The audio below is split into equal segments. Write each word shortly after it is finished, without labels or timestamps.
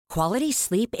Quality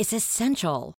sleep is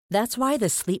essential. That's why the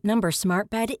Sleep Number Smart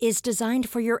Bed is designed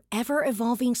for your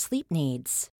ever-evolving sleep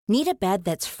needs. Need a bed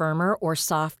that's firmer or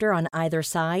softer on either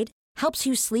side? Helps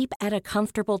you sleep at a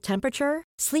comfortable temperature?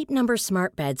 Sleep Number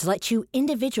Smart Beds let you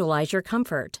individualize your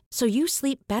comfort so you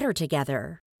sleep better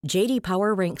together. J.D.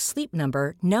 Power ranks Sleep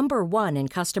Number number 1 in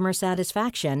customer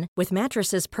satisfaction with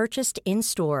mattresses purchased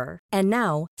in-store. And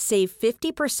now, save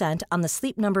 50% on the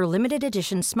Sleep Number Limited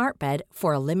Edition Smart Bed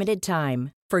for a limited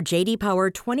time. For J.D. Power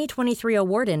 2023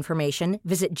 award information,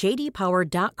 visit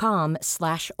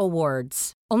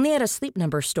jdpower.com/awards. Only at a Sleep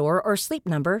Number store or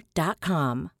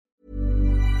sleepnumber.com.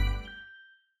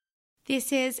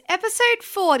 This is episode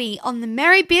 40 on the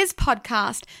Merry Biz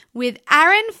podcast with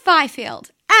Aaron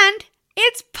Fifield, and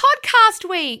it's podcast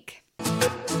week.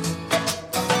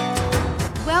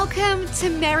 Welcome to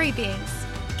Merry Biz.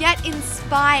 Get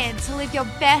inspired to live your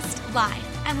best life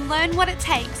and learn what it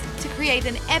takes to create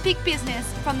an epic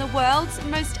business from the world's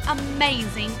most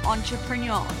amazing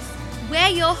entrepreneurs. We're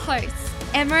your hosts,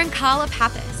 Emma and Carla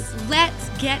Pappas. Let's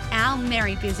get our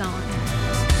Merry Biz on.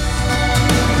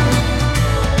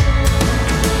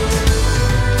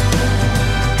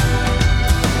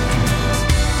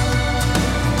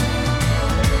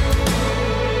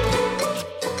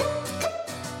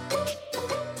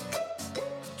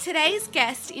 Today's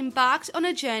guest embarked on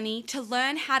a journey to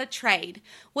learn how to trade.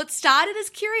 What started as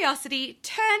curiosity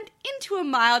turned into a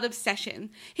mild obsession.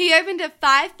 He opened a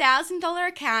 $5,000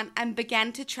 account and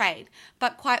began to trade.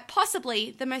 But quite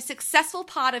possibly, the most successful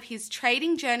part of his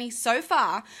trading journey so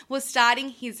far was starting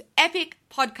his epic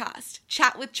podcast,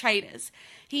 Chat with Traders.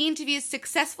 He interviews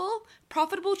successful,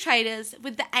 profitable traders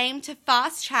with the aim to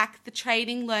fast-track the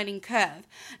trading learning curve,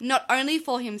 not only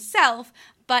for himself,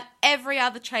 but every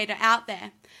other trader out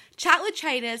there. Chat with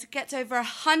Traders gets over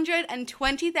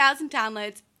 120,000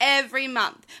 downloads every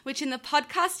month, which in the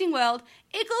podcasting world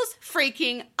equals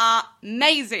freaking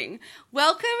amazing.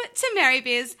 Welcome to Merry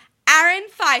Biz, Aaron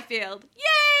Fifield.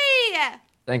 Yay!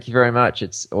 Thank you very much.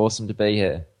 It's awesome to be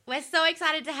here. We're so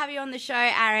excited to have you on the show,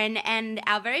 Aaron. And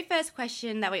our very first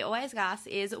question that we always ask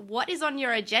is, what is on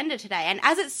your agenda today? And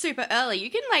as it's super early,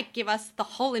 you can give us the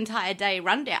whole entire day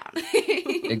rundown.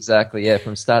 Exactly, yeah,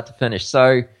 from start to finish.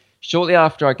 So shortly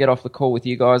after I get off the call with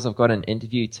you guys, I've got an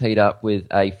interview teed up with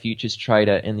a futures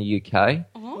trader in the UK.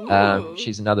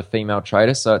 She's another female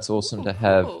trader, so it's awesome to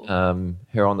have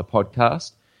her on the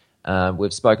podcast.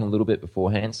 We've spoken a little bit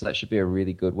beforehand, so that should be a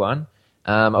really good one.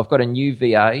 I've got a new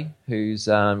VA who's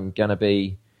going to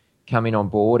be coming on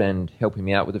board and helping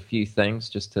me out with a few things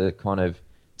just to kind of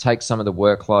take some of the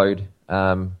workload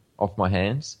off my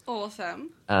hands.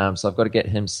 Awesome. So I've got to get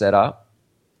him set up,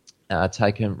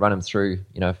 run him through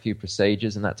a few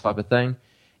procedures and that type of thing.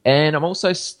 And I'm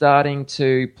also starting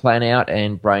to plan out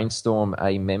and brainstorm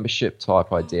a membership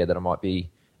type idea that I might be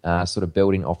sort of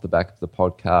building off the back of the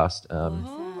podcast.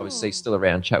 Obviously still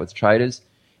around Chat with Traders.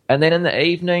 And then in the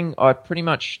evening, I pretty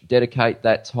much dedicate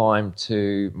that time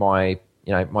to my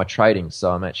trading.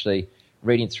 So I'm actually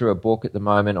reading through a book at the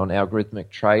moment on algorithmic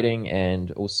trading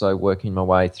and also working my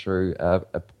way through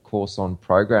a course on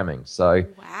programming. So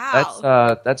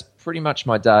that's pretty much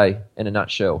my day in a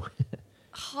nutshell.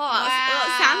 Well,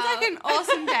 it sounds like an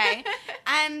awesome day.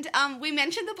 And we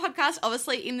mentioned the podcast,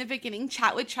 obviously, in the beginning,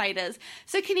 Chat with Traders.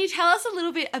 So can you tell us a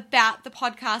little bit about the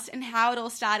podcast and how it all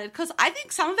started? Because I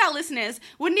think some of our listeners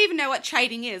wouldn't even know what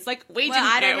trading is. I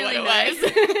don't really know.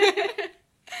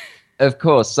 Of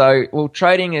course. So,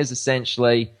 trading is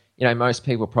essentially, most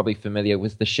people are probably familiar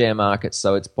with the share market.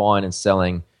 So it's buying and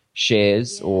selling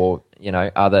shares or,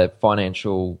 other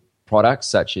financial products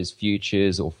such as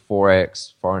futures or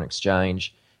Forex, foreign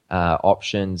exchange,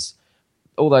 options,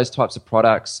 all those types of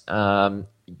products.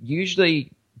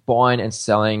 Usually buying and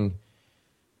selling,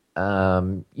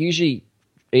 usually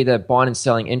either buying and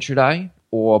selling intraday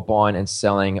or buying and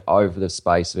selling over the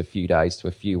space of a few days to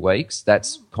a few weeks.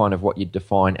 That's kind of what you'd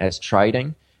define as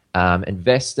trading.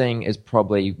 Investing is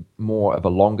probably more of a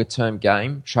longer term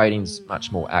game. Trading's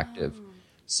much more active.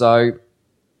 So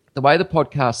the way the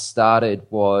podcast started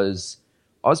was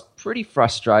I was pretty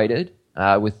frustrated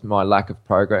with my lack of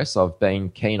progress. I've been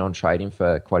keen on trading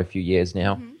for quite a few years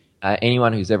now.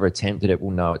 Anyone who's ever attempted it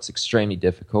will know it's extremely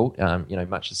difficult,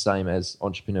 much the same as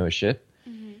entrepreneurship.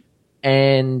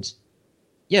 And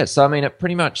yeah, so it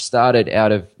pretty much started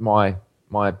out of my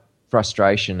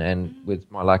frustration and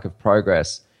with my lack of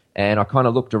progress. And I kind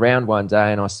of looked around one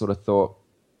day and I sort of thought,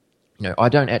 I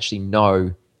don't actually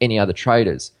know any other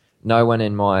traders. No one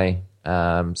in my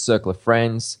circle of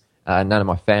friends, none of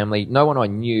my family, no one I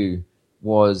knew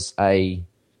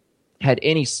had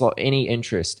any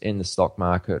interest in the stock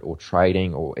market or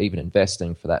trading or even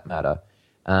investing for that matter.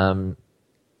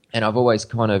 And I've always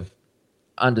kind of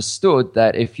understood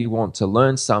that if you want to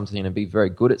learn something and be very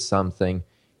good at something,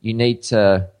 you need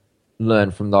to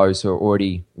learn from those who are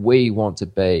already where you want to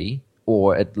be,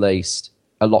 or at least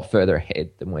a lot further ahead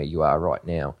than where you are right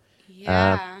now.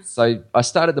 Yeah. So I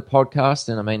started the podcast,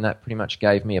 and I mean, that pretty much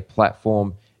gave me a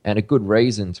platform and a good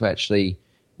reason to actually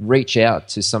reach out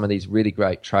to some of these really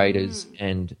great traders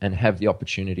and have the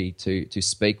opportunity to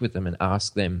speak with them and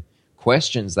ask them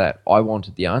questions that I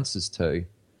wanted the answers to.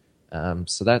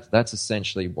 So that's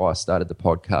essentially why I started the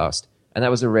podcast. And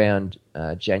that was around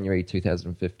January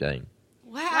 2015.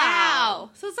 Wow.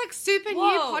 So it's like super new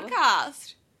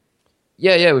podcast.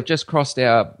 Yeah, we've just crossed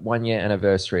our 1 year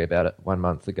anniversary about 1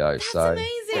 month ago. That's so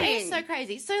amazing. That is so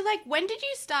crazy. So, like, when did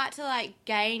you start to, like,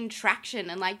 gain traction?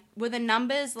 And, like, were the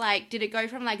numbers, like, did it go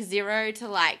from, like, 0 to,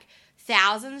 like,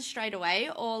 thousands straight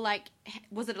away? Or, like,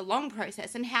 was it a long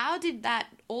process? And how did that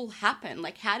all happen?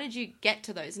 Like, how did you get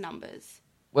to those numbers?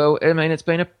 Well, I mean, it's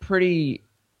been a pretty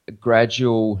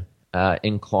gradual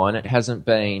incline. It hasn't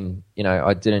been,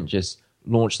 I didn't just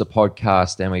launch the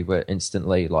podcast and we were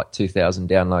instantly like 2,000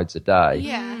 downloads a day.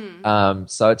 Yeah.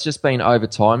 So it's just been over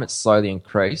time. It's slowly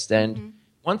increased. And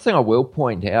one thing I will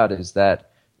point out is that,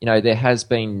 there has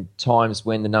been times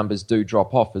when the numbers do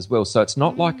drop off as well. So it's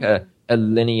not like a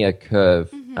linear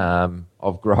curve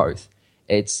of growth.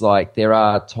 It's like there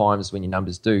are times when your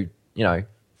numbers do,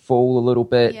 fall a little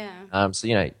bit. Yeah.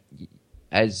 So,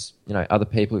 as, other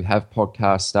people who have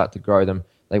podcasts start to grow them,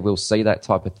 they will see that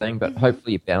type of thing, but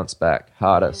hopefully you bounce back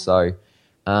harder. Yeah. So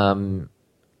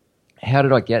how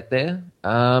did I get there?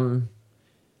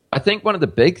 I think one of the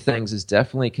big things is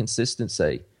definitely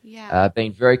consistency. Yeah.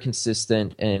 Being very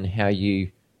consistent in how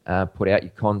you put out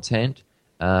your content.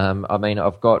 I mean,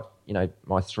 I've got,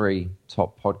 my 3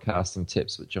 top podcasting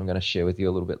tips, which I'm going to share with you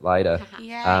a little bit later,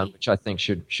 which I think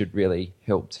should really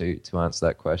help to answer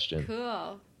that question.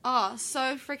 Cool. Oh,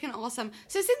 so freaking awesome.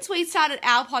 So since we started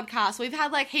our podcast, we've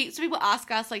had like heaps of people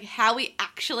ask us like how we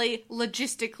actually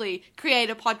logistically create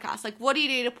a podcast. Like what do you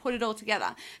do to put it all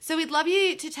together? So we'd love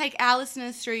you to take our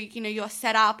listeners through, your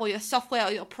setup or your software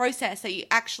or your process that you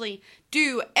actually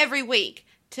do every week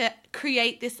to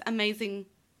create this amazing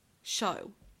show.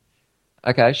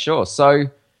 Okay, sure. So,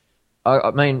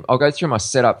 I mean, I'll go through my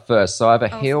setup first. So I have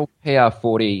a Heal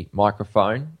PR40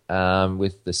 microphone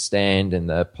with the stand and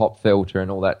the pop filter and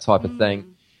all that type of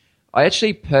thing. I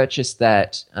actually purchased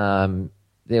that.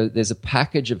 There's a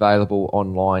package available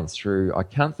online through, I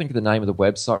can't think of the name of the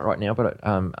website right now, but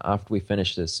after we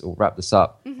finish this or wrap this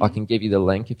up, I can give you the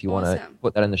link if you want to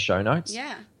put that in the show notes.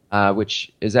 Yeah.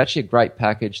 Which is actually a great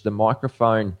package. The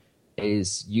microphone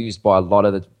is used by a lot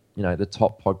of the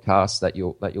top podcasts that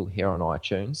you'll hear on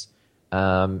iTunes.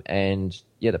 And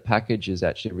the package is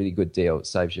actually a really good deal. It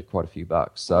saves you quite a few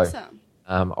bucks. So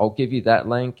I'll give you that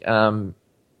link.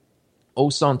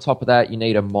 Also on top of that, you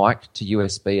need a mic to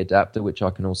USB adapter, which I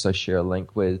can also share a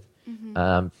link with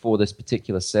for this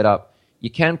particular setup. You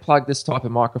can plug this type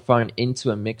of microphone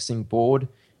into a mixing board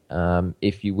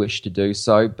if you wish to do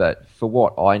so, but for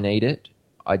what I need it,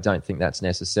 I don't think that's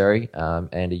necessary,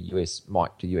 and a US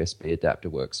mic to USB adapter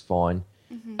works fine.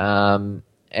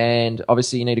 And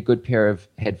obviously you need a good pair of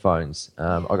headphones.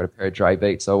 I've got a pair of Dre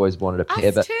Beats. I always wanted a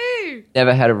pair, but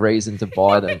never had a reason to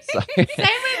buy them. So. Same with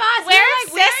us. We're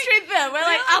obsessed with them. We're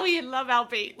like, we love our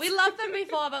Beats. We loved them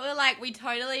before, but we're like, we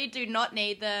totally do not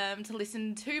need them to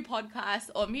listen to podcasts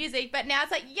or music. But now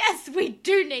it's like, yes, we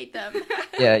do need them.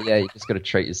 Yeah, you just got to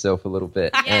treat yourself a little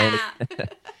bit. Yeah.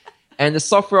 And the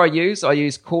software I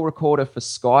use Call Recorder for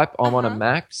Skype. I'm on a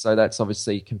Mac, so that's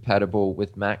obviously compatible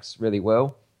with Macs really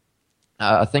well.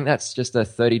 I think that's just a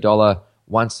 $30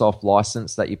 once-off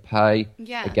license that you pay.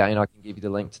 Yeah. Again, I can give you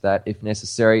the link to that if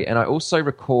necessary. And I also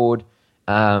record,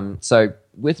 so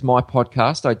with my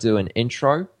podcast, I do an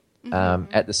intro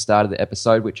at the start of the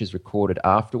episode, which is recorded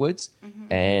afterwards.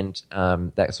 And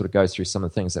that sort of goes through some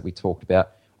of the things that we talked about.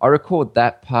 I record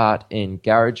that part in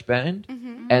GarageBand,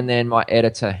 and then my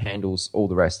editor handles all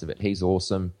the rest of it. He's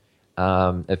awesome.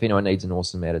 If anyone needs an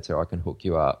awesome editor, I can hook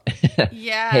you up.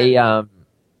 Yeah.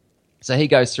 So he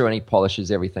goes through and he polishes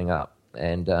everything up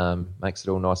and makes it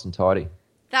all nice and tidy.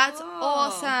 That's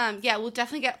awesome. Yeah, we'll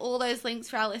definitely get all those links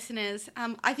for our listeners.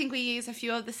 I think we use a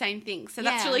few of the same things, so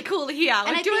that's really cool to hear.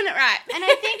 We're doing it right. And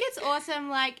I think it's awesome,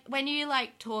 like, when you,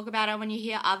 like, talk about it, when you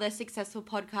hear other successful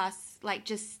podcasts, like,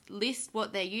 just list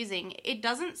what they're using, it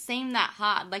doesn't seem that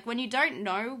hard. Like, when you don't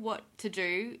know what to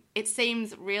do, it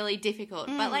seems really difficult.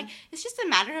 But, like, it's just a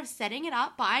matter of setting it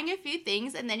up, buying a few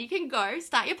things, and then you can go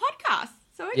start your podcast.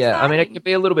 So exciting. Yeah, I mean, it can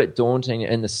be a little bit daunting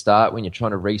in the start when you're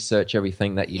trying to research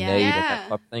everything that you need and that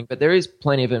type of thing. But there is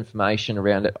plenty of information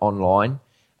around it online.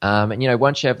 And,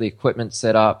 once you have the equipment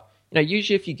set up,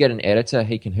 usually if you get an editor,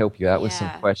 he can help you out with some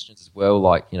Yeah. questions as well,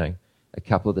 like, a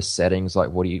couple of the settings, like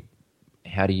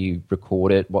how do you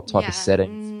record it, what type Yeah. of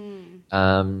settings.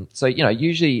 So,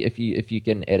 usually if you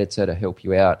get an editor to help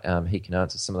you out, he can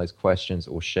answer some of those questions,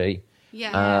 or she.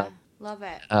 Yeah. Love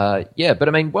it. Yeah, but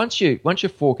I mean, once you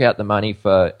fork out the money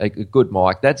for a good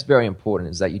mic, that's very important.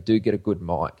 Is that you do get a good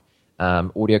mic.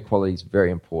 Audio quality is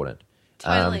very important.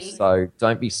 Totally. So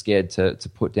don't be scared to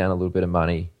put down a little bit of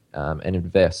money and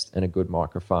invest in a good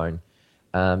microphone.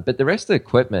 But the rest of the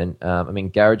equipment,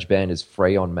 GarageBand is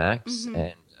free on Macs,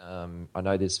 and I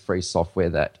know there's free software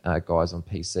that guys on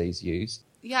PCs use.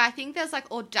 Yeah, I think there's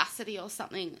like Audacity or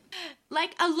something.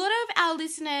 Like a lot of our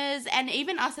listeners and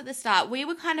even us at the start, we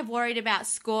were kind of worried about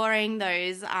scoring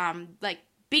those like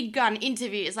big gun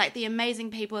interviews, like the amazing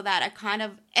people that are kind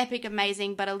of epic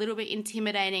amazing but a little bit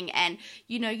intimidating, and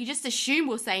you just assume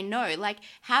we'll say no. Like,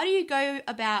 how do you go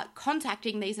about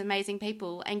contacting these amazing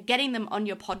people and getting them on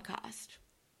your podcast?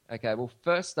 Okay, well,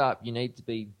 first up, you need to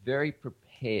be very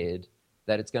prepared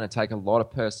that it's going to take a lot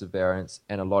of perseverance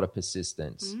and a lot of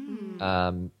persistence.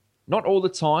 Not all the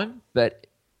time, but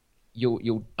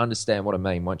you'll understand what I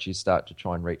mean once you start to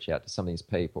try and reach out to some of these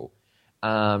people.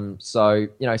 So,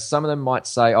 some of them might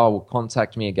say, oh, well,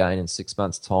 contact me again in 6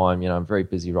 months' time. I'm very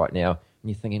busy right now.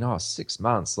 And you're thinking, 6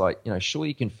 months? Like, sure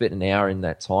you can fit an hour in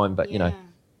that time, but,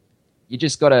 you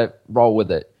just got to roll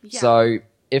with it. Yeah. So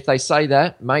if they say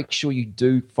that, make sure you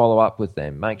do follow up with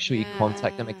them. Make sure you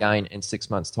contact them again in 6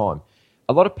 months' time.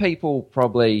 A lot of people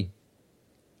probably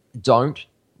don't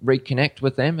reconnect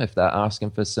with them if they're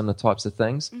asking for similar types of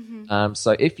things.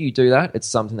 So if you do that, it's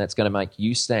something that's going to make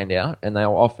you stand out, and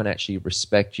they'll often actually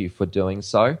respect you for doing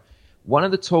so. One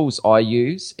of the tools I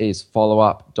use is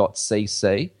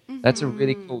followup.cc. That's a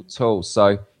really cool tool.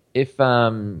 So if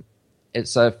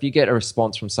you get a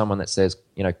response from someone that says,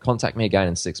 contact me again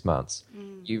in 6 months,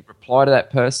 you reply to that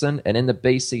person, and in the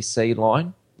BCC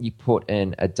line, you put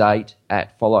in a date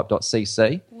at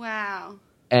followup.cc. Wow.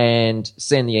 And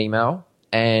send the email,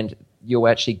 and you'll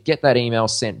actually get that email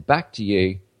sent back to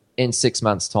you in 6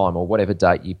 months' time, or whatever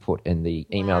date you put in the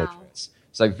email Wow. address.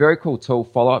 So very cool tool,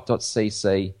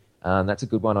 followup.cc. That's a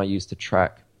good one I use to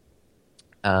track,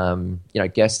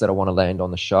 guests that I want to land on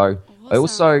the show. I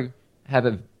also have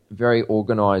a very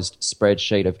organized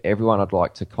spreadsheet of everyone I'd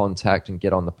like to contact and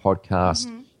get on the podcast,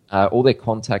 all their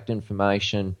contact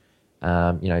information,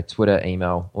 Twitter,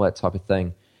 email, all that type of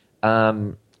thing.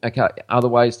 Okay, other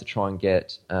ways to try and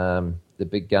get the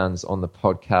big guns on the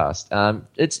podcast.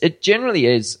 It generally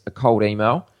is a cold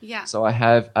email. Yeah. So I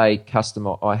have a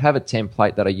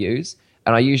template that I use,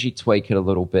 and I usually tweak it a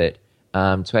little bit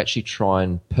to actually try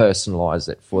and personalize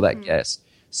it for that guest.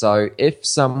 So if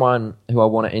someone who I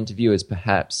want to interview is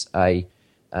perhaps a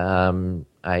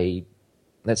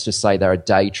let's just say they're a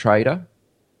day trader,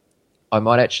 I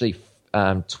might actually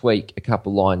tweak a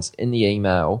couple lines in the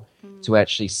email to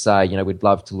actually say, we'd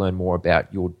love to learn more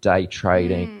about your day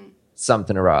trading,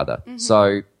 something or other.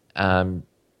 So,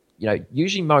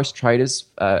 usually most traders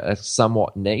are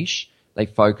somewhat niche. They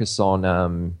focus on,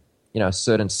 a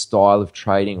certain style of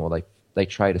trading, or they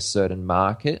trade a certain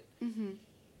market.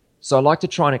 So I like to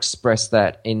try and express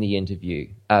that in the interview.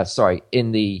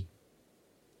 In the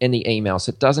email,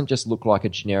 so it doesn't just look like a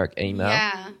generic email.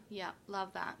 Yeah,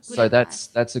 love that. Good So advice.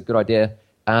 that's a good idea.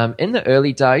 In the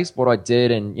early days, what I did,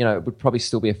 and it would probably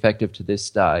still be effective to this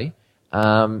day,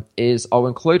 is I'll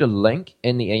include a link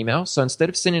in the email. So instead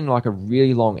of sending like a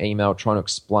really long email trying to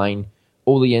explain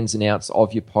all the ins and outs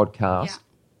of your podcast,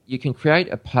 you can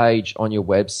create a page on your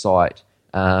website,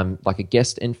 like a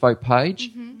guest info page,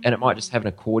 and it might just have an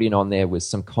accordion on there with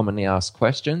some commonly asked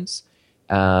questions.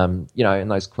 And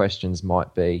those questions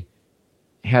might be,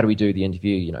 how do we do the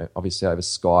interview? Obviously over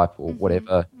Skype or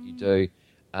whatever you do.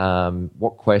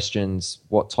 What questions,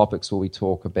 what topics will we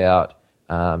talk about?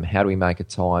 How do we make a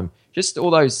time? Just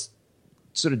all those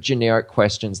sort of generic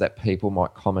questions that people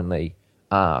might commonly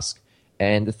ask.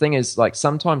 And the thing is, like,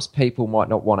 sometimes people might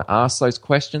not want to ask those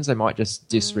questions. They might just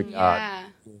disregard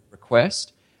the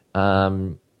request.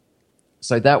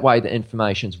 So that way the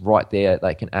information's right there.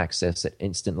 They can access it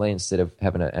instantly instead of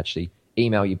having to actually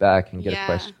email you back and get a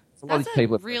question. A lot That's of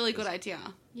people a really good idea.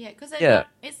 Yeah, because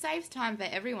it saves time for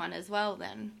everyone as well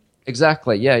then.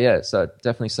 Exactly. Yeah. So it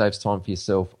definitely saves time for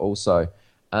yourself also.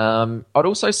 I'd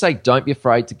also say don't be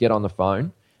afraid to get on the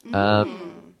phone.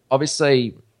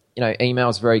 Obviously, email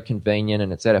is very convenient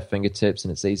and it's at our fingertips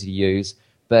and it's easy to use.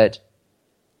 But,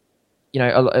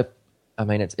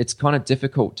 it's kind of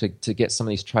difficult to get some of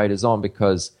these traders on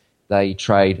because they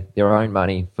trade their own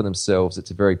money for themselves. It's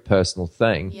a very personal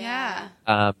thing. Yeah.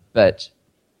 But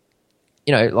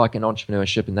like in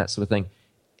entrepreneurship and that sort of thing,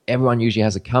 everyone usually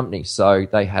has a company, so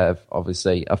they have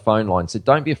obviously a phone line. So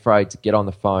don't be afraid to get on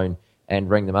the phone and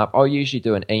ring them up. I'll usually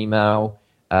do an email,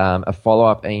 a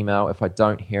follow-up email. If I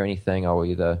don't hear anything, I'll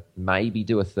either maybe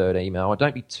do a third email. I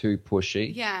don't be too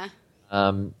pushy. Yeah.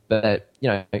 But,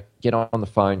 get on the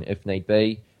phone if need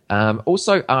be.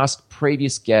 Also ask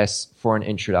previous guests for an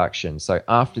introduction. So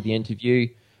after the interview,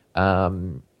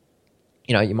 you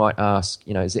might ask,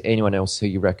 is there anyone else who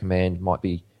you recommend might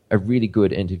be a really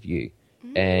good interview?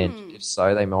 And if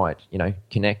so, they might,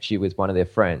 connect you with one of their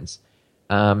friends.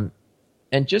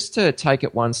 And just to take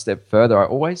it one step further, I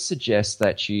always suggest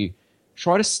that you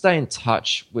try to stay in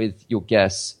touch with your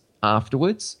guests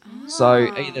afterwards.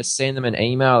 So either send them an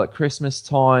email at Christmas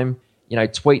time,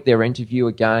 tweet their interview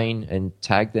again and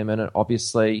tag them in it,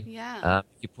 obviously. Yeah. If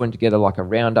you're putting together like a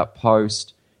roundup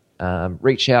post,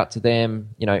 reach out to them,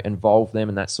 involve them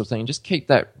and that sort of thing. And just keep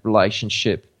that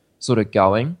relationship sort of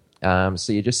going.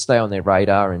 So you just stay on their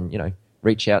radar and,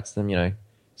 reach out to them,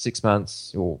 6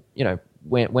 months or,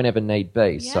 whenever need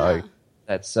be. Yeah. So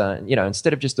that's,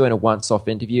 instead of just doing a once-off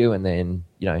interview and then,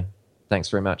 thanks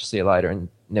very much, see you later, and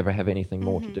never have anything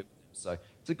more to do with them. So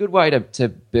it's a good way to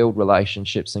build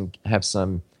relationships and have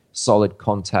some solid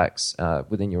contacts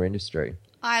within your industry.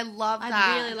 I love that.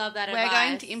 I really love that We're advice.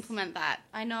 going to implement that.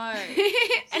 I know.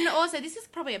 And also, this is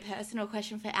probably a personal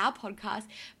question for our podcast,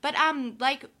 but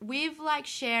with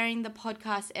sharing the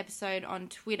podcast episode on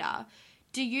Twitter,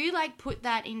 do you put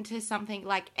that into something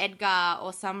like Edgar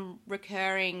or some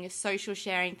recurring social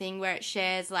sharing thing where it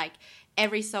shares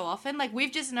every so often?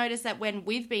 We've just noticed that when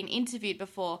we've been interviewed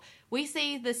before, we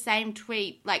see the same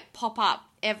tweet pop up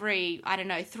every,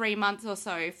 3 months or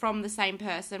so from the same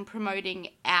person promoting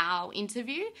our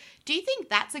interview. Do you think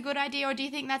that's a good idea, or do you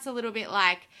think that's a little bit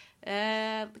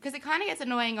because it kind of gets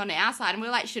annoying on our side and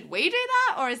we're should we do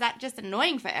that, or is that just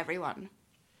annoying for everyone?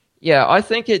 Yeah, I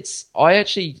think I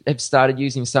actually have started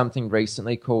using something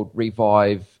recently called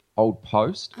Revive Old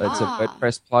Post. It's a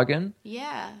WordPress plugin.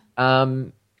 Yeah.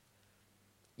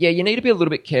 Yeah, you need to be a little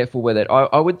bit careful with it.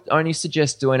 I would only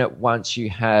suggest doing it once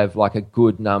you have a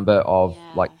good number of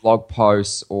blog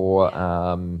posts or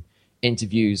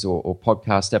interviews or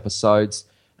podcast episodes.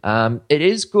 It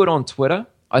is good on Twitter.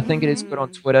 I think it is good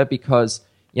on Twitter because,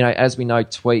 as we know,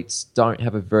 tweets don't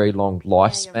have a very long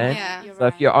lifespan. Yeah, you're So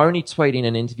if you're only tweeting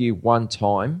an interview one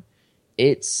time,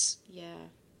 it's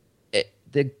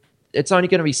only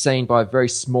going to be seen by a very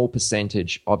small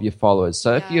percentage of your followers.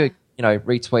 So if you're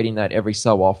retweeting that every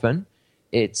so often,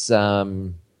 it's it's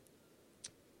going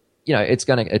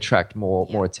to attract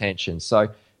more attention. So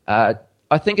I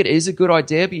think it is a good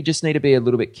idea, but you just need to be a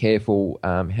little bit careful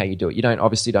how you do it. You don't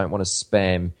want to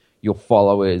spam your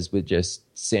followers with just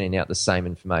sending out the same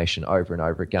information over and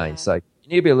over again. So you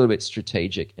need to be a little bit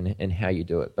strategic in how you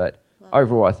do it. But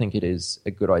overall, I think it is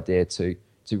a good idea to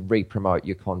re-promote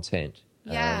your content.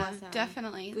 Yeah, Awesome.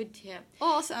 definitely. Good tip.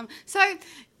 Awesome. So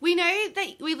we know that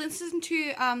we listened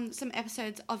to some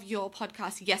episodes of your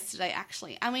podcast yesterday,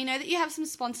 actually, and we know that you have some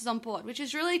sponsors on board, which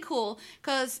is really cool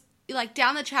because,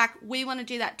 down the track, we want to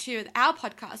do that too with our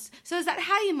podcast. So is that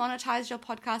how you monetize your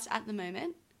podcast at the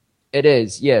moment? It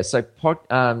is, yeah. So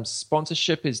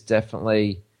sponsorship is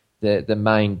definitely the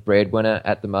main breadwinner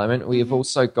at the moment. We have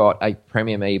also got a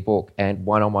premium ebook and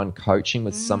one-on-one coaching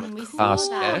with some of the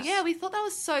past guests. Yeah, we thought that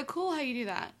was so cool how you do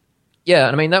that. Yeah,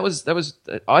 and I mean that was.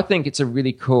 I think it's a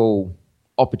really cool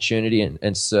opportunity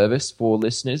and service for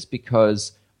listeners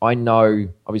because I know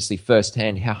obviously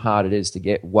firsthand how hard it is to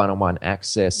get one-on-one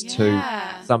access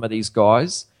to some of these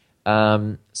guys.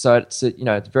 So it's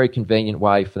it's a very convenient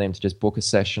way for them to just book a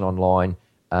session online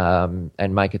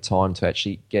and make a time to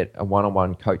actually get a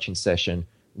one-on-one coaching session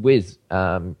with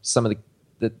some of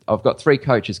the. I've got 3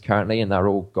 coaches currently, and they're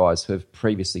all guys who have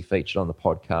previously featured on the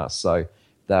podcast. So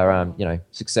they're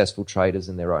successful traders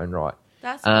in their own right.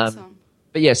 That's awesome.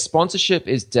 But yeah, sponsorship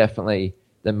is definitely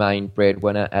the main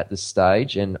breadwinner at this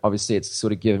stage, and obviously it's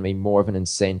sort of given me more of an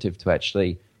incentive to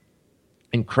actually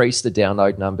increase the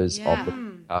download numbers of the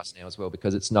podcast now as well,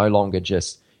 because it's no longer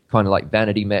just kind of like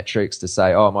vanity metrics to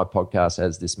say, oh, my podcast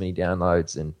has this many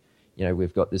downloads and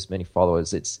we've got this many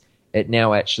followers. It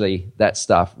now actually, that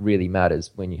stuff really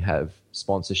matters when you have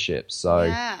sponsorship. So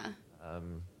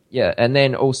yeah, and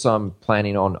then also I'm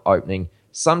planning on opening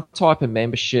some type of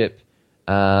membership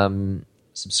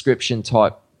subscription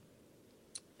type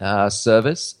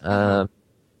service,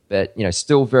 but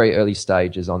still very early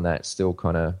stages on that, still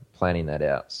kind of planning that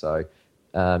out. So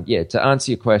to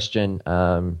answer your question,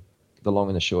 the long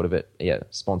and the short of it,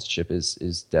 sponsorship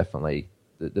is definitely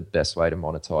the best way to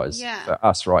monetize for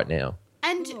us right now.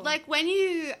 And when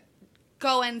you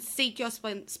go and seek your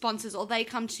sponsors or they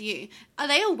come to you, are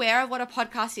they aware of what a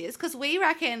podcast is? Because we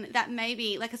reckon that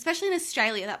maybe, like, especially in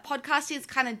Australia, that podcast is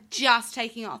kind of just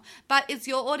taking off. But is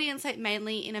your audience like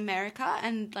mainly in America,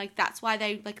 and like that's why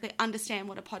they understand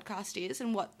what a podcast is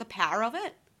and what the power of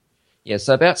it? Yeah,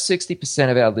 so about 60%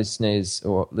 of our listeners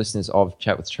or listeners of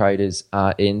Chat with Traders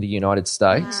are in the United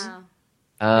States. Wow.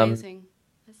 Amazing.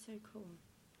 That's so cool.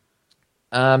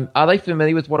 Are they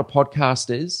familiar with what a podcast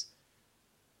is?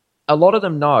 A lot of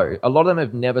them know. A lot of them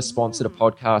have never sponsored a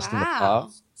podcast in the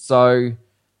past. So,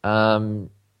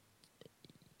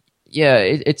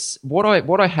 it's what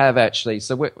I have actually.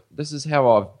 So this is how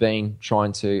I've been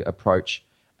trying to approach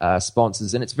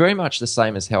sponsors, and it's very much the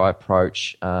same as how I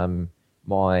approach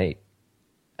my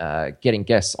getting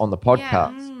guests on the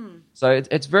podcast. Yeah. So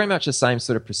it's very much the same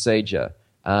sort of procedure.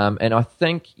 And I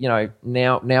think,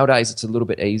 nowadays it's a little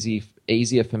bit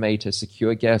easier for me to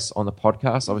secure guests on the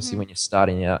podcast. Obviously, when you're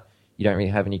starting out, you don't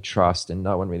really have any trust and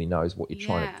no one really knows what you're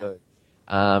trying to do.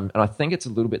 And I think it's a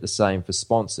little bit the same for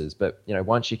sponsors. But,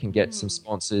 once you can get some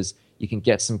sponsors, you can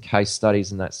get some case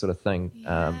studies and that sort of thing.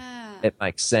 It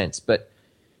makes sense. But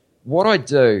what I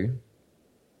do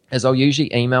is I'll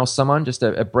usually email someone, just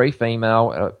a brief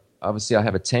email. Obviously, I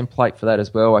have a template for that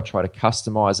as well. I try to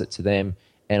customize it to them,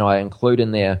 and I include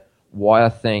in there why I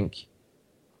think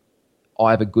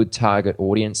I have a good target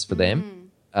audience for them.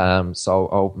 So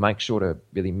I'll make sure to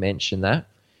really mention that.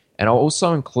 And I'll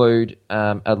also include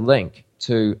a link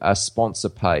to a sponsor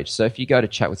page. So if you go to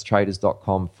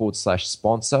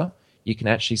chatwithtraders.com/sponsor, you can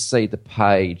actually see the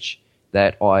page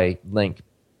that I link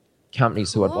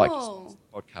companies who I'd like to sponsor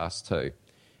the podcast to.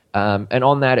 And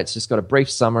on that, it's just got a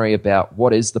brief summary about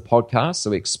what is the podcast. So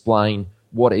we explain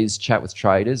what is Chat with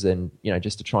Traders and,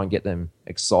 just to try and get them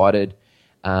excited.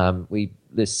 We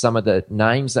list some of the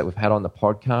names that we've had on the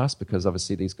podcast because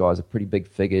obviously these guys are pretty big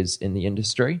figures in the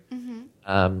industry.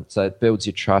 So it builds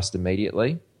your trust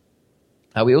immediately.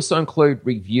 We also include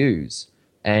reviews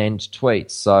and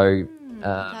tweets. So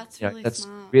that's really that's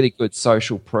smart. really good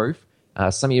social proof.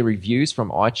 Some of your reviews from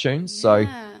iTunes. So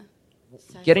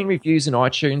getting reviews in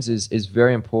iTunes is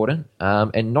very important,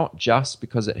 and not just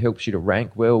because it helps you to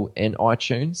rank well in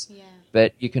iTunes,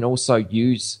 but you can also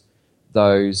use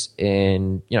those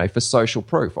in, for social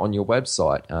proof on your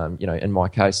website. In my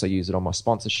case, I use it on my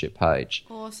sponsorship page.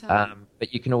 Awesome.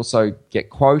 But you can also get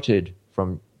quoted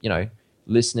from,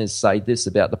 listeners say this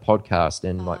about the podcast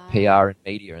and like PR and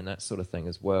media and that sort of thing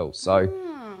as well. So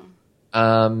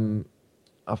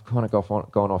I've kind of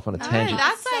gone off on a tangent.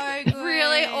 That's So good.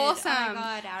 really awesome. Oh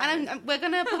my God, and we're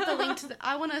going to put the link to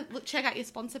I want to check out your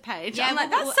sponsor page. Yeah, I'm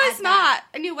like, we'll that's so add smart. that.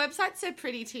 And your website's so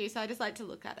pretty too, so I just like to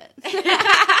look at it.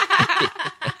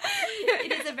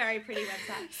 It is a very pretty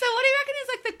website. So what do you reckon is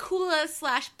like the coolest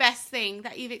 / best thing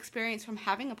that you've experienced from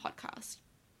having a podcast?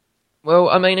 Well,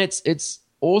 I mean, it's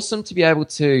awesome to be able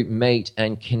to meet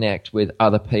and connect with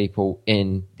other people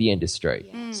in the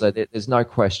industry. So there's no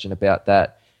question about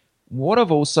that. What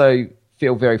I've also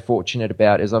feel very fortunate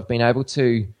about is I've been able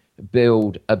to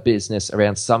build a business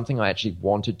around something I actually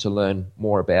wanted to learn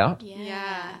more about.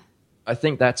 Yeah. I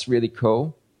think that's really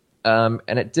cool. And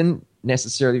it didn't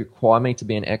necessarily require me to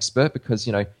be an expert because,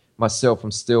 myself,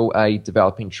 I'm still a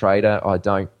developing trader. I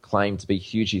don't claim to be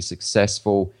hugely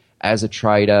successful as a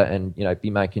trader and, be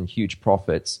making huge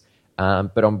profits.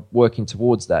 But I'm working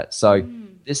towards that. So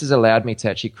this has allowed me to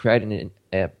actually create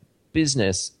a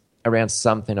business around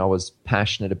something I was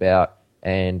passionate about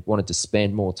and wanted to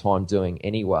spend more time doing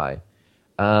anyway.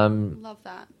 Love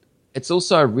that. It's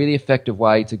also a really effective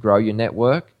way to grow your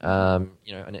network, and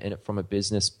from a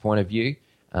business point of view.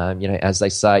 As they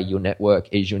say, your network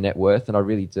is your net worth, and I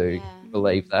really do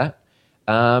believe that.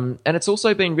 And it's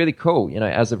also been really cool,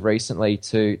 as of recently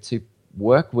to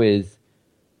work with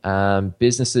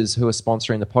businesses who are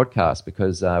sponsoring the podcast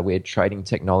because we had Trading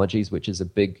Technologies, which is a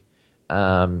big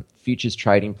futures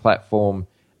trading platform,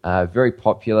 very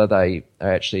popular. They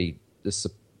are actually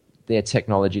their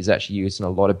technology is actually used in a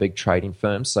lot of big trading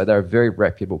firms, so they're a very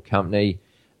reputable company.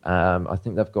 I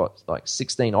think they've got like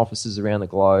 16 offices around the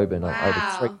globe and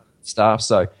over 3 staff.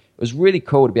 So it was really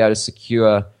cool to be able to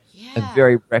secure a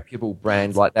very reputable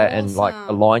brand like that and like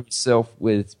align yourself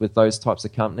with those types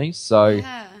of companies. So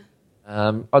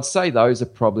I'd say those are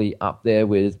probably up there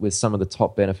with some of the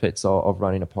top benefits of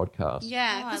running a podcast.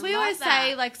 Yeah, because we always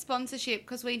say like sponsorship,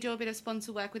 because we do a bit of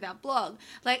sponsor work with our blog,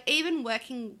 like even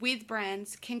working with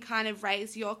brands can kind of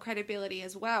raise your credibility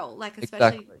as well. Like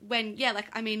especially when,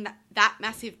 that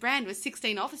massive brand with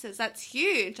 16 offices, that's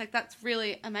huge. Like that's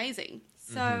really amazing.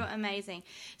 So amazing.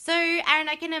 So, Aaron,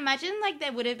 I can imagine like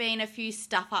there would have been a few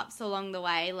stuff-ups along the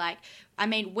way. Like, I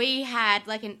mean, we had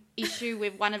like an issue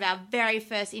with one of our very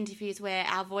first interviews where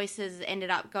our voices ended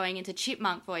up going into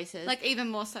chipmunk voices. Like, even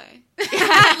more so.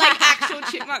 Like, actual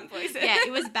chipmunk voices. Yeah,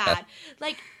 it was bad.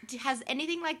 Like, has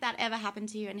anything like that ever happened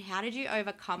to you, and how did you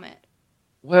overcome it?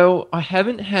 Well, I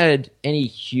haven't had any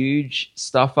huge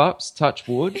stuff-ups, touch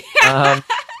wood.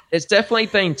 There's definitely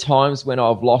been times when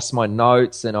I've lost my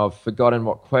notes and I've forgotten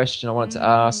what question I wanted to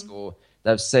ask, or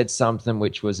they've said something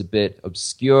which was a bit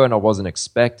obscure and I wasn't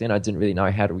expecting. I didn't really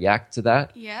know how to react to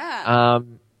that. Yeah.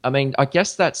 I mean, I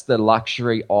guess that's the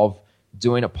luxury of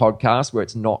doing a podcast where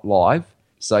it's not live.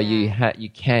 So you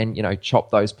can, chop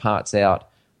those parts out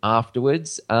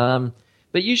afterwards. But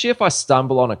usually if I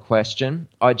stumble on a question,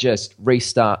 I just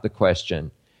restart the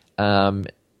question.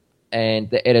 And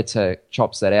the editor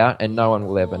chops that out, and no one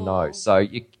will ever know. So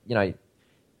you know,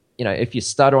 if you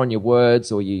stutter on your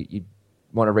words or you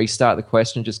want to restart the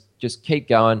question, just keep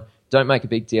going. Don't make a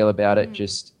big deal about it.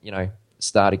 Just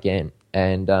start again.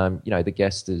 And the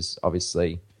guest is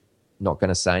obviously not going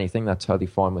to say anything. They're totally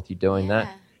fine with you doing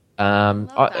that.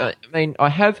 I mean, I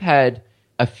have had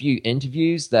a few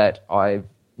interviews that I've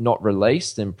not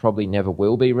released and probably never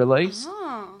will be released.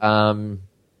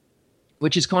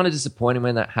 Which is kind of disappointing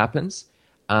when that happens.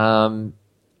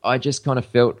 I just kind of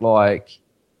felt like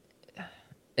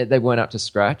they weren't up to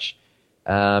scratch.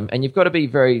 And you've got to be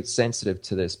very sensitive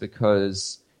to this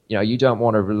because, you don't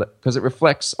want to, because it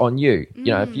reflects on you.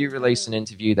 If you release an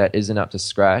interview that isn't up to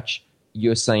scratch,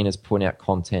 you're seen as putting out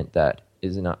content that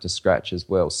isn't up to scratch as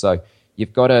well. So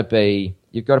you've got to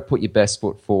put your best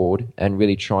foot forward and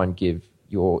really try and give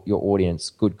your audience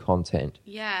good content.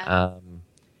 Yeah.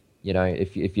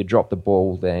 If you drop the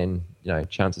ball, then,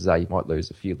 chances are you might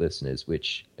lose a few listeners,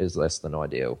 which is less than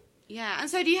ideal. Yeah. And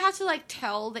so do you have to, like,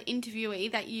 tell the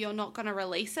interviewee that you're not going to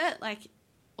release it? Like,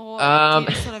 or do you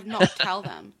just sort of not tell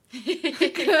them?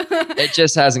 It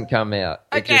just hasn't come out.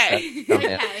 Okay.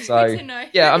 So, good to know.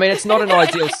 yeah, I mean, it's not an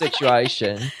ideal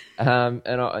situation, and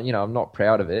I'm not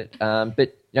proud of it.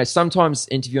 But, sometimes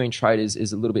interviewing traders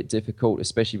is a little bit difficult,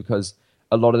 especially because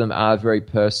a lot of them are very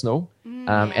personal.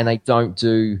 And they don't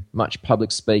do much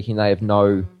public speaking. They have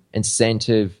no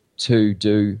incentive to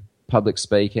do public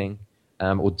speaking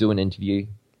or do an interview.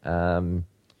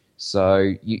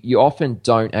 So you often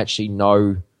don't actually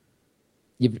know.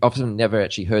 You've often never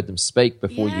actually heard them speak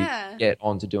before you get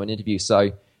on to do an interview.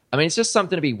 So, I mean, it's just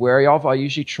something to be wary of. I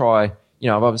usually try,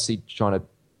 I'm obviously trying to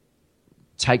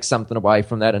take something away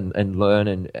from that and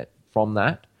learn from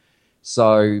that.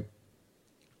 So,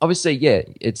 obviously,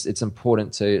 it's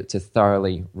important to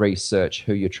thoroughly research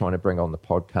who you're trying to bring on the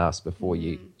podcast before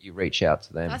you reach out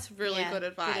to them. That's really good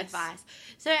advice. Good advice.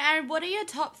 So, Aaron, what are your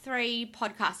top 3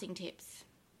 podcasting tips?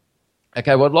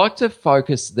 Okay, well, I'd like to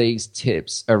focus these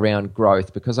tips around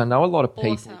growth because I know a lot of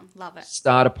people Love it.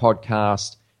 start a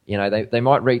podcast, they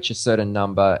might reach a certain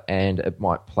number and it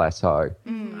might plateau.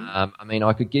 I mean,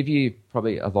 I could give you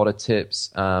probably a lot of tips,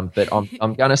 but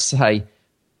I'm going to say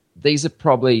these are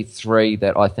probably 3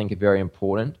 that I think are very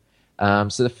important.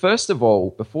 So the first of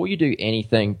all, before you do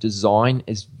anything, design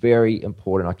is very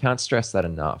important. I can't stress that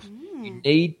enough. You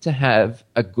need to have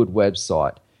a good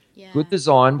website. Yeah. Good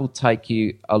design will take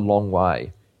you a long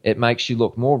way. It makes you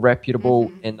look more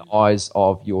reputable in the eyes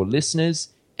of your listeners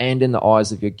and in the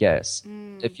eyes of your guests.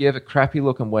 If you have a crappy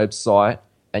looking website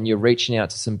and you're reaching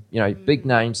out to some, big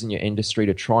names in your industry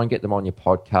to try and get them on your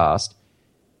podcast,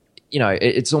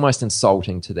 it's almost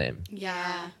insulting to them.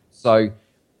 Yeah. So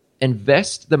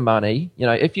invest the money.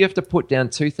 If you have to put down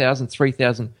 $2,000,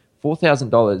 $3,000,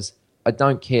 $4,000, I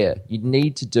don't care. You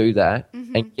need to do that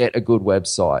and get a good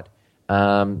website.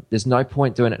 There's no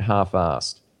point doing it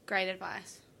half-assed. Great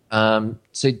advice.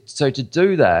 So to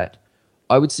do that,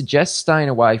 I would suggest staying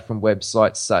away from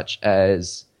websites such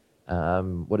as,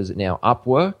 what is it now,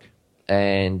 Upwork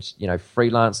and,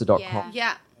 freelancer.com.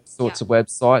 Yeah. Sorts of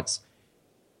websites.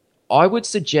 I would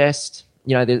suggest,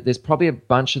 there's probably a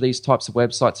bunch of these types of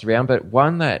websites around, but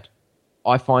one that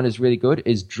I find is really good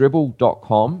is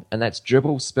Dribbble.com, and that's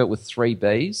Dribbble spelt with 3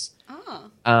 Bs.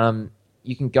 Oh.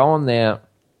 You can go on there,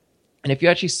 and if you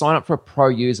actually sign up for a pro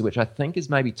user, which I think is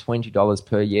maybe $20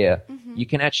 per year, you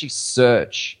can actually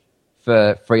search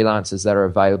for freelancers that are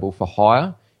available for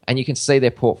hire, and you can see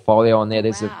their portfolio on there.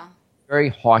 There's a very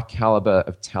high caliber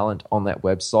of talent on that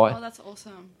website. Oh, that's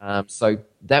awesome. So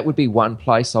that would be one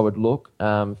place I would look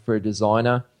for a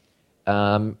designer.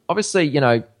 Obviously,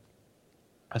 I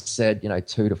said,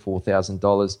 $2,000 to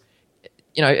 $4,000.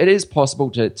 It is possible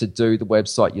to do the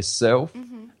website yourself.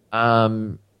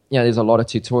 There's a lot of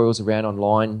tutorials around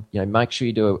online. Make sure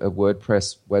you do a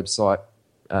WordPress website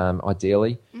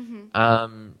ideally.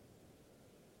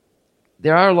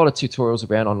 There are a lot of tutorials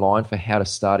around online for how to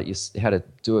start it, how to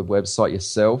do a website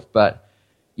yourself, but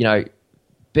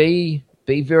be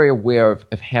very aware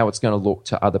of how it's going to look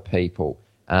to other people.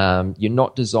 You're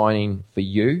not designing for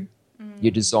you;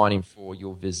 you're designing for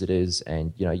your visitors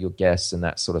and your guests and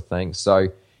that sort of thing. So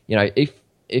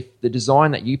if the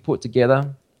design that you put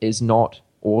together is not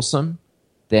awesome,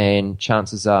 then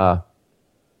chances are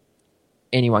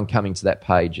anyone coming to that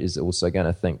page is also going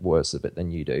to think worse of it than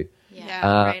you do.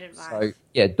 Yeah, great advice.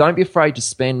 So, don't be afraid to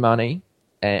spend money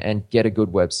and get a good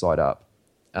website up.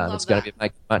 It's going to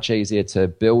make it much easier to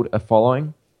build a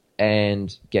following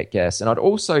and get guests. And I'd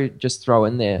also just throw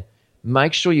in there,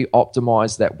 make sure you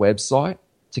optimize that website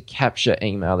to capture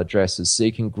email addresses so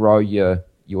you can grow your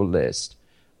list.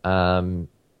 I've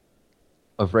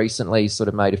recently sort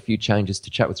of made a few changes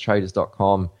to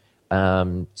chatwithtraders.com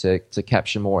to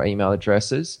capture more email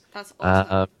addresses. That's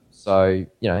awesome. So,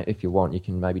 if you want, you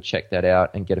can maybe check that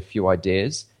out and get a few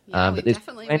ideas. But there's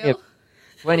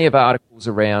plenty of articles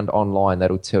around online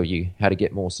that'll tell you how to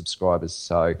get more subscribers.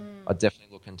 So I'd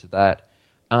definitely look into that.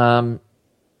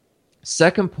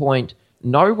 Second point,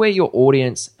 know where your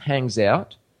audience hangs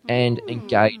out and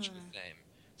engage with them.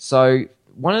 So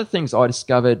one of the things I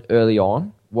discovered early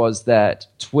on was that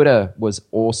Twitter was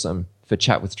awesome for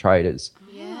Chat with Traders.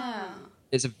 Yeah.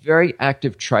 There's a very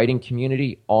active trading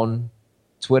community on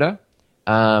Twitter.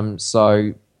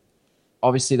 So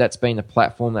obviously that's been the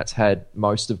platform that's had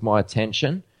most of my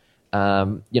attention.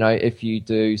 If you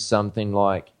do something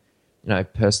like,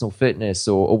 personal fitness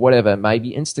or whatever,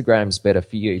 maybe Instagram's better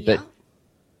for you. Yeah. But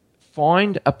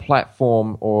find a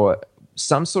platform or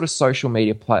some sort of social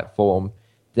media platform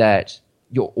that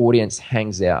your audience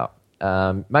hangs out.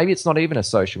 Maybe it's not even a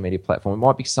social media platform. It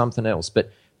might be something else.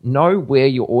 But know where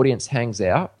your audience hangs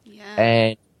out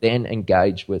and then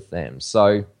engage with them.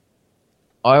 So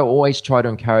I always try to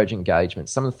encourage engagement.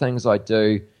 Some of the things I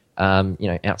do,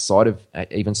 outside of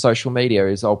even social media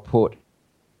is I'll put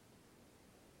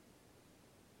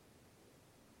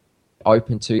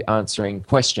open to answering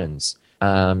questions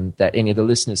that any of the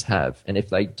listeners have. And if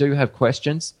they do have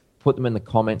questions, put them in the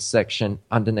comments section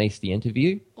underneath the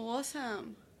interview.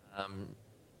 Awesome.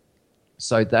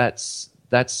 So that's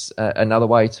another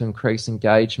way to increase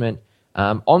engagement.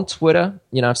 On Twitter,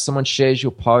 if someone shares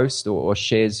your post or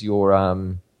shares your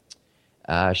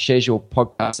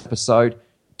podcast episode,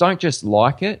 don't just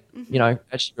like it.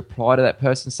 Actually reply to that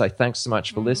person, say thanks so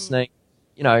much for listening.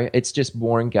 It's just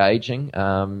more engaging.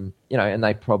 And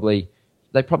they probably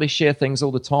share things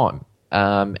all the time.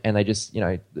 And they just,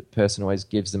 the person always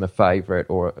gives them a favorite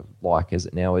or a like, as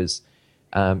it now is.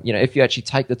 If you actually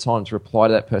take the time to reply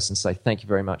to that person, say thank you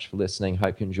very much for listening,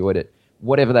 hope you enjoyed it,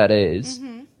 whatever that is.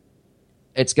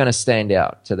 It's going to stand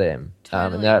out to them.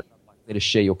 Totally. And they're likely to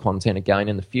share your content again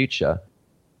in the future.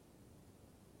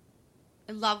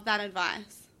 I love that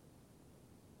advice.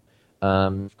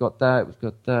 We've got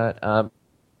that.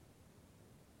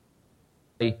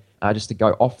 Just to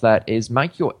go off that is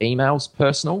make your emails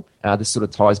personal. This sort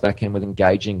of ties back in with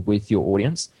engaging with your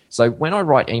audience. So when I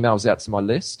write emails out to my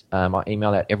list, I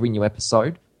email out every new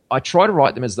episode. I try to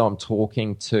write them as though I'm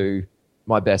talking to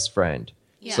my best friend.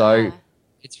 Yeah. So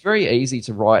it's very easy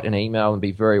to write an email and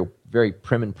be very, very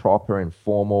prim and proper and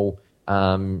formal.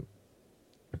 I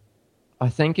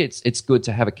think it's good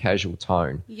to have a casual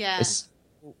tone. Yeah.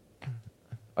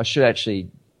 I should actually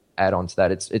add on to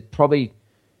that. It probably,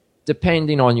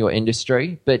 depending on your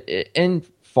industry, but in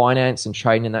finance and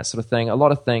trading and that sort of thing, a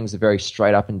lot of things are very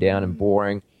straight up and down and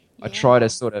boring. I try to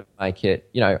sort of make it,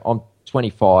 I'm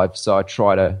 25, so I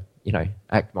try to,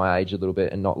 act my age a little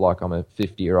bit and not like I'm a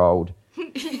 50-year-old.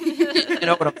 You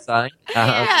know what I'm saying?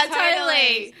 Yeah,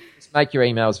 totally. Just make your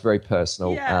emails very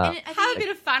personal. Yeah. Have a bit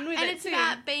of fun with it, and it's too.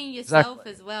 about being yourself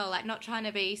as well, like not trying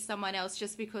to be someone else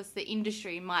just because the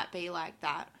industry might be like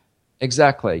that.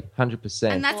 Exactly,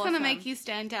 100%. And that's going to Awesome. make you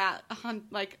stand out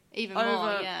Even over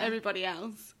more, yeah. everybody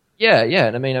else. Yeah,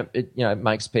 and I mean, it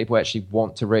makes people actually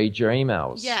want to read your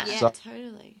emails. Yeah. Yeah, So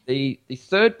totally. the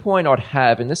third point I'd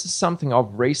have, and this is something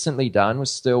I've recently done,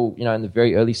 was still, in the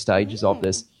very early stages of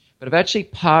this, but I've actually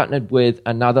partnered with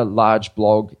another large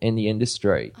blog in the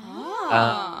industry.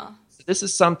 So this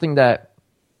is something that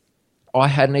I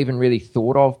hadn't even really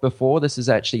thought of before. This is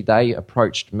actually, they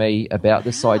approached me about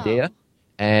this idea,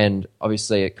 and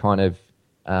obviously it kind of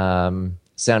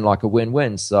sounded like a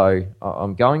win-win, so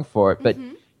I'm going for it. But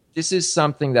this is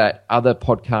something that other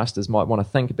podcasters might want to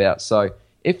think about. So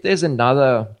if there's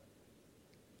another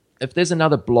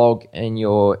blog in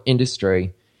your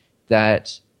industry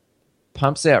that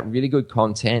pumps out really good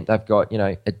content, they've got,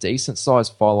 a decent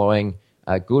sized following,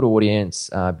 a good audience,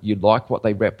 you like what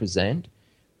they represent,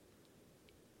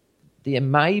 there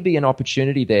may be an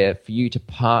opportunity there for you to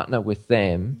partner with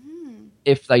them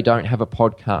if they don't have a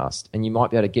podcast, and you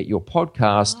might be able to get your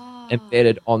podcast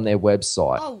embedded on their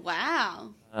website. Oh, wow.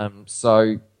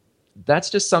 So that's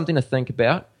just something to think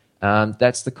about.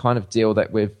 That's the kind of deal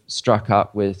that we've struck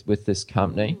up with this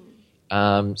company.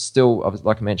 Still,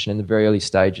 like I mentioned, in the very early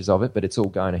stages of it, but it's all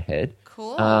going ahead.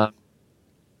 Cool.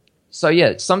 So yeah,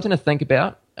 it's something to think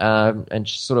about, and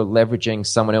just sort of leveraging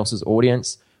someone else's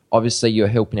audience. Obviously, you're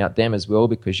helping out them as well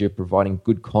because you're providing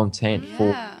good content for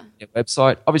their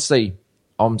website. Obviously,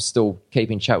 I'm still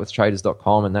keeping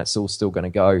chatwithtraders.com, and that's all still going to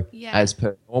go as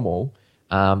per normal.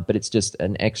 But it's just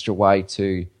an extra way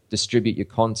to distribute your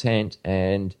content,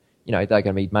 and they're going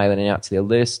to be mailing it out to their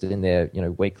list in their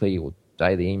weekly or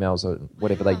daily emails or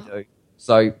whatever they do.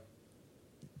 So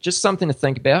just something to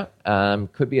think about.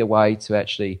 Could be a way to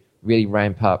actually really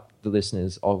ramp up the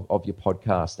listeners of your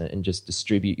podcast and just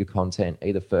distribute your content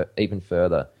even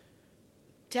further.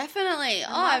 Definitely.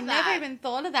 I've never even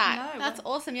thought of that. No, that's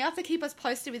awesome. You have to keep us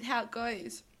posted with how it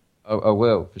goes. I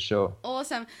will, for sure.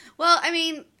 Awesome. Well, I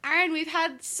mean, Aaron, we've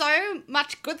had so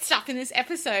much good stuff in this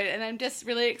episode, and I'm just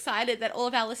really excited that all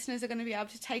of our listeners are going to be able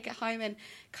to take it home and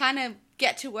kind of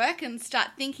get to work and start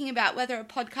thinking about whether a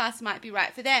podcast might be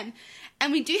right for them.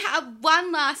 And we do have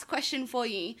one last question for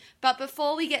you, but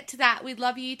before we get to that, we'd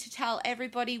love you to tell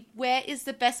everybody where is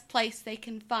the best place they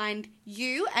can find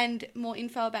you and more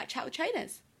info about Chat with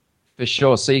Traders. For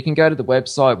sure. So you can go to the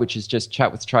website, which is just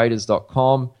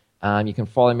chatwithtraders.com. You can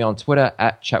follow me on Twitter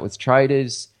at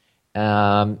chatwithtraders.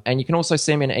 And you can also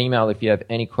send me an email if you have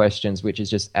any questions, which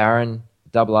is just Aaron,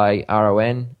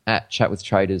 AARON, at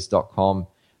chatwithtraders.com.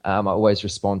 I always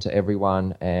respond to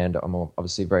everyone, and I'm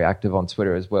obviously very active on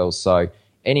Twitter as well. So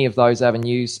any of those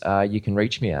avenues you can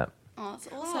reach me at. Oh, that's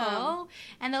awesome.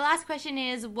 And the last question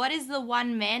is, what is the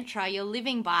one mantra you're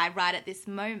living by right at this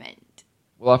moment?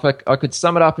 Well, if I could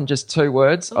sum it up in just 2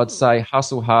 words, I'd say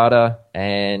hustle harder,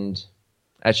 and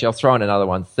actually I'll throw in another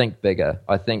one, think bigger.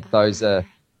 I think those are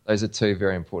 2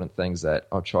 very important things that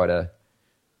I'll try to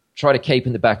keep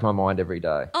in the back of my mind every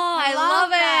day. Oh, I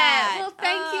love it. Well,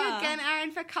 thank you again,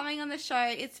 Aaron, for coming on the show.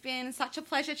 It's been such a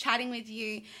pleasure chatting with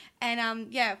you.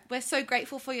 And we're so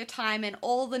grateful for your time and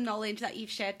all the knowledge that you've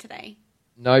shared today.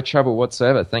 No trouble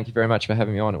whatsoever. Thank you very much for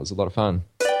having me on. It was a lot of fun.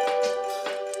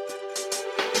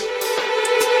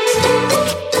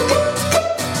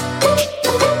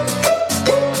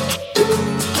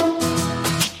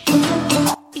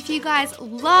 If you guys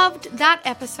loved that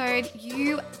episode,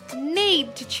 you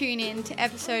need to tune in to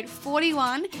episode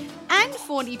 41 and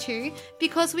 42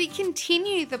 because we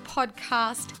continue the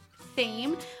podcast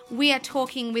theme. We are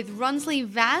talking with Ronsley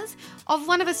Vaz of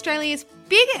one of Australia's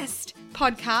biggest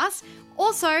podcasts.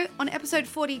 Also, on episode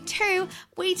 42,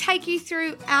 we take you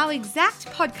through our exact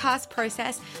podcast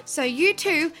process so you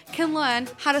too can learn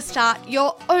how to start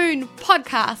your own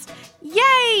podcast.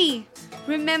 Yay!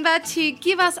 Remember to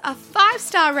give us a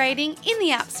 5-star rating in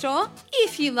the App Store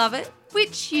if you love it,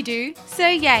 which you do. So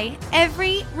yay,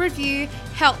 every review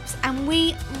helps and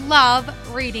we love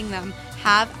reading them.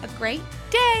 Have a great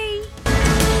day.